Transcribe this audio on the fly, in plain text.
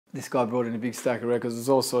this guy brought in a big stack of records. There's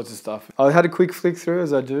all sorts of stuff. I had a quick flick through,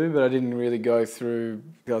 as I do, but I didn't really go through.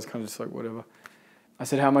 I was kind of just like, whatever. I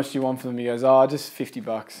said, how much do you want for them? He goes, oh, just $50.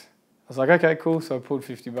 I was like, okay, cool. So I pulled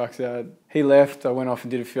 $50 out. He left. I went off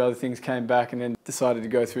and did a few other things, came back, and then decided to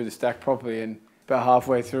go through the stack properly. And about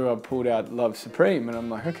halfway through, I pulled out Love Supreme, and I'm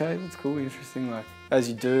like, okay, that's cool, interesting. Like, as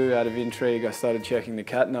you do, out of intrigue, I started checking the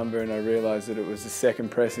cat number, and I realised that it was the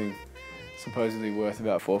second pressing, supposedly worth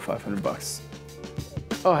about $400 or $500.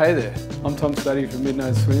 Oh, hey there. I'm Tom Studdy from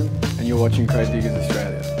Midnight Swim, and you're watching Cratediggers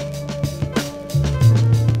Australia.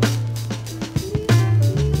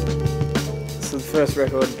 So the first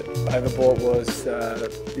record I ever bought was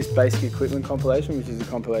this Basic Equipment compilation, which is a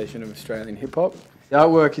compilation of Australian hip-hop. The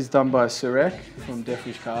artwork is done by Surek from Death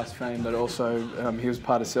Wish Cast fame, but also he was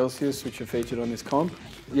part of Celsius, which are featured on this comp.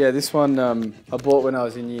 Yeah, this one I bought when I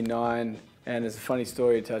was in year 9, and there's a funny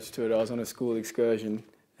story attached to it. I was on a school excursion,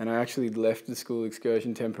 and I actually left the school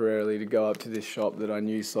excursion temporarily to go up to this shop that I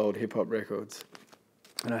knew sold hip-hop records.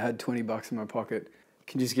 And I had $20 in my pocket.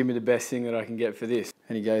 Can you just give me the best thing that I can get for this?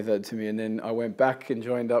 And he gave that to me, and then I went back and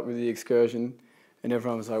joined up with the excursion, and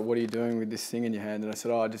everyone was like, what are you doing with this thing in your hand? And I said,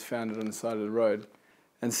 oh, I just found it on the side of the road.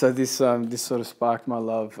 And so this sort of sparked my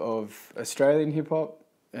love of Australian hip-hop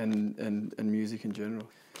and music in general.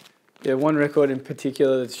 Yeah, one record in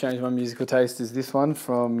particular that's changed my musical taste is this one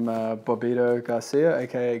from Bobito Garcia,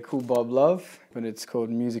 aka Cool Bob Love, and it's called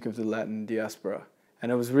Music of the Latin Diaspora.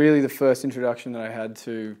 And it was really the first introduction that I had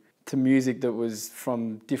to music that was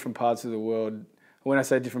from different parts of the world. When I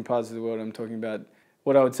say different parts of the world, I'm talking about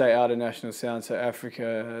what I would say outer national sound, so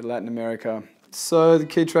Africa, Latin America. So the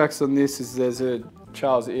key tracks on this is there's a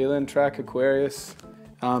Charles Earland track, Aquarius,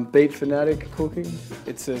 Beat Fanatic, Cooking.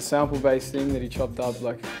 It's a sample-based thing that he chopped up,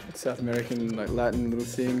 like South American, like Latin little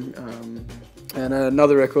thing. And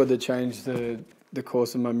another record that changed the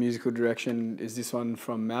course of my musical direction is this one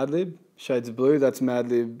from Madlib, Shades of Blue. That's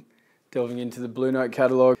Madlib delving into the Blue Note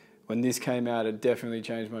catalogue. When this came out, it definitely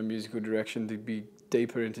changed my musical direction to be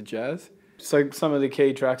deeper into jazz. So some of the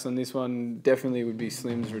key tracks on this one definitely would be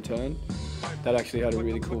Slim's Return. That actually had a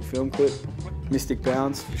really cool film clip. Mystic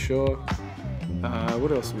Bounce, for sure.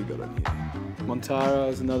 What else have we got on here? Montara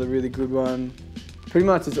is another really good one. Pretty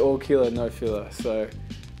much it's all killer, no filler. So,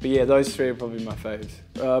 but yeah, those three are probably my faves.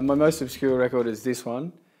 My most obscure record is this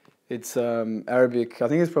one. It's Arabic. I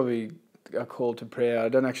think it's probably a call to prayer. I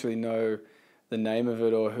don't actually know the name of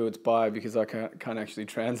it or who it's by because I can't actually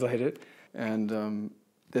translate it. And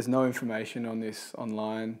there's no information on this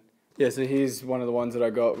online. Yeah, so here's one of the ones that I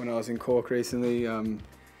got when I was in Cork recently.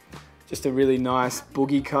 Just a really nice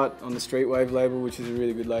boogie cut on the Streetwave label, which is a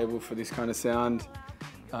really good label for this kind of sound.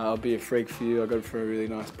 I'll be a freak for you. I got it for a really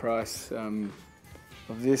nice price.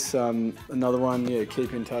 Of this, another one, yeah,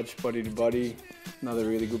 Keep in Touch, Body to Body. Another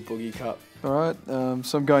really good boogie cut. All right,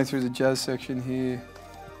 so I'm going through the jazz section here.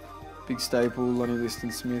 Big staple, Lonnie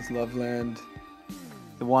Liston Smith, Loveland.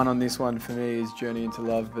 The one on this one for me is Journey into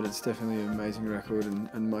Love, but it's definitely an amazing record,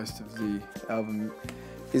 and most of the album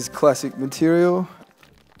is classic material.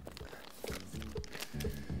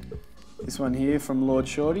 This one here from Lord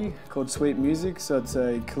Shorty called Sweet Music, so it's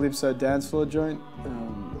a calypso dance floor joint.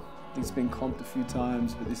 It's been comped a few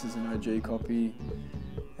times, but this is an OG copy.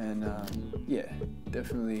 And yeah,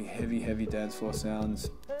 definitely heavy dance floor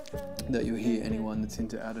sounds that you'll hear anyone that's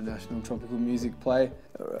into outer national tropical music play.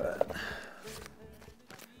 All right.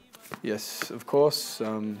 Yes, of course,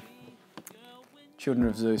 Children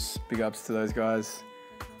of Zeus, big ups to those guys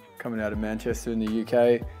coming out of Manchester in the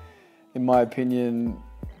UK. In my opinion,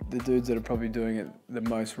 the dudes that are probably doing it the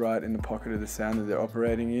most right in the pocket of the sound that they're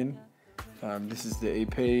operating in. This is the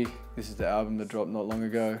EP, this is the album that dropped not long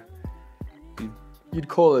ago. You'd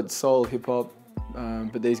call it soul hip-hop,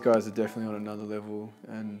 but these guys are definitely on another level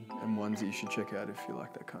and ones that you should check out if you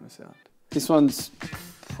like that kind of sound. This one's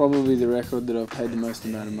probably the record that I've paid the most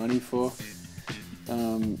amount of money for.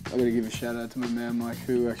 I've got to give a shout out to my man Mike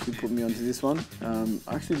who actually put me onto this one.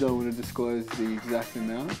 I actually don't want to disclose the exact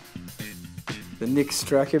amount. The Nick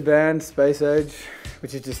Stracker band, Space Age,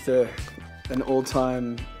 which is just an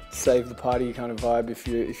all-time save the party kind of vibe. If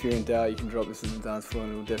you're in doubt, you can drop this on the dance floor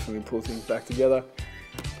and it'll definitely pull things back together.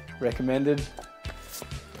 Recommended.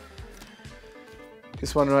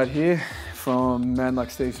 This one right here from a man like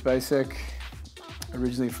Steve Spacek,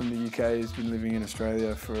 originally from the UK, he's been living in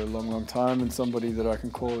Australia for a long time, and somebody that I can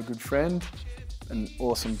call a good friend. An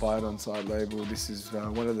awesome Bite On Side label. This is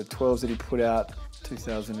one of the 12s that he put out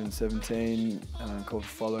 2017 called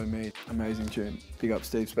Follow Me. Amazing tune. Big up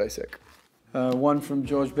Steve Spacek. One from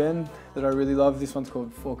George Ben that I really love. This one's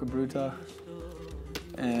called Forca Bruta.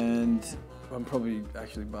 And I'm probably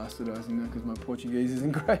actually bastardizing that because my Portuguese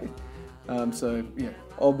isn't great. So yeah,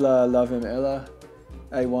 Obla, Love Em Ella,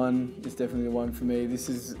 A1 is definitely the one for me. This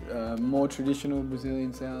is more traditional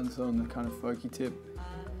Brazilian sounds on the kind of folky tip.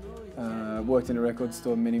 Worked in a record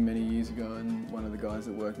store many years ago, and one of the guys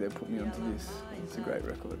that worked there put me onto this. It's a great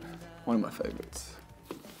record, one of my favourites.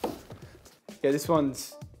 Yeah, this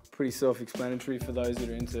one's pretty self-explanatory for those that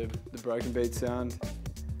are into the broken beat sound.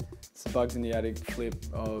 It's the Bugs in the Attic flip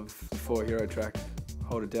of the 4 Hero track,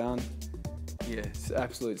 Hold It Down. Yeah, it's an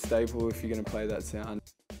absolute staple if you're going to play that sound.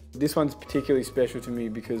 This one's particularly special to me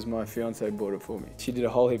because my fiancée bought it for me. She did a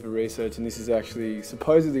whole heap of research, and this is actually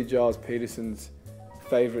supposedly Giles Peterson's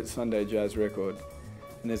favourite Sunday jazz record.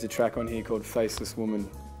 And there's a track on here called Faceless Woman.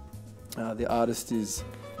 The artist is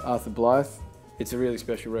Arthur Blythe. It's a really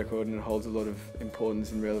special record, and it holds a lot of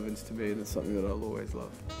importance and relevance to me, and it's something that I'll always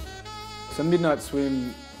love. So Midnight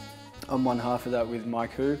Swim, I'm one half of that with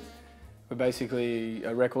Mike Hu. We're basically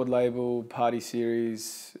a record label, party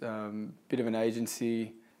series, bit of an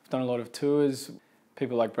agency. We've done a lot of tours.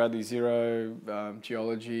 People like Bradley Zero,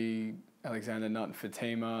 Geology, Alexander Nutt and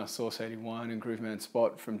Fatima, Source 81 and Grooveman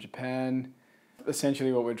Spot from Japan.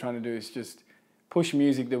 Essentially what we're trying to do is just push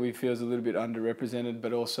music that we feel is a little bit underrepresented,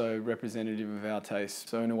 but also representative of our taste.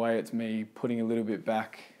 So in a way it's me putting a little bit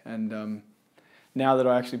back, and now that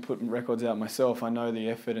I actually put records out myself, I know the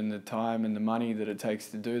effort and the time and the money that it takes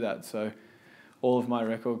to do that. So all of my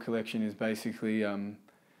record collection is basically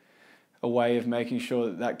a way of making sure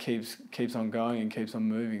that that keeps on going and keeps on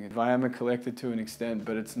moving. I am a collector to an extent,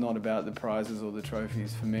 but it's not about the prizes or the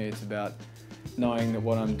trophies. For me, it's about knowing that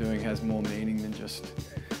what I'm doing has more meaning than just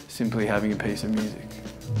simply having a piece of music.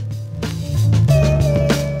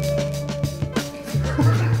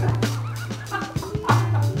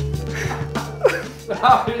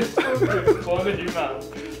 That is fucking funny, man.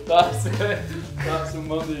 That's it. That's the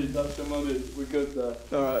money. We're good there.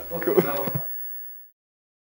 All right, cool.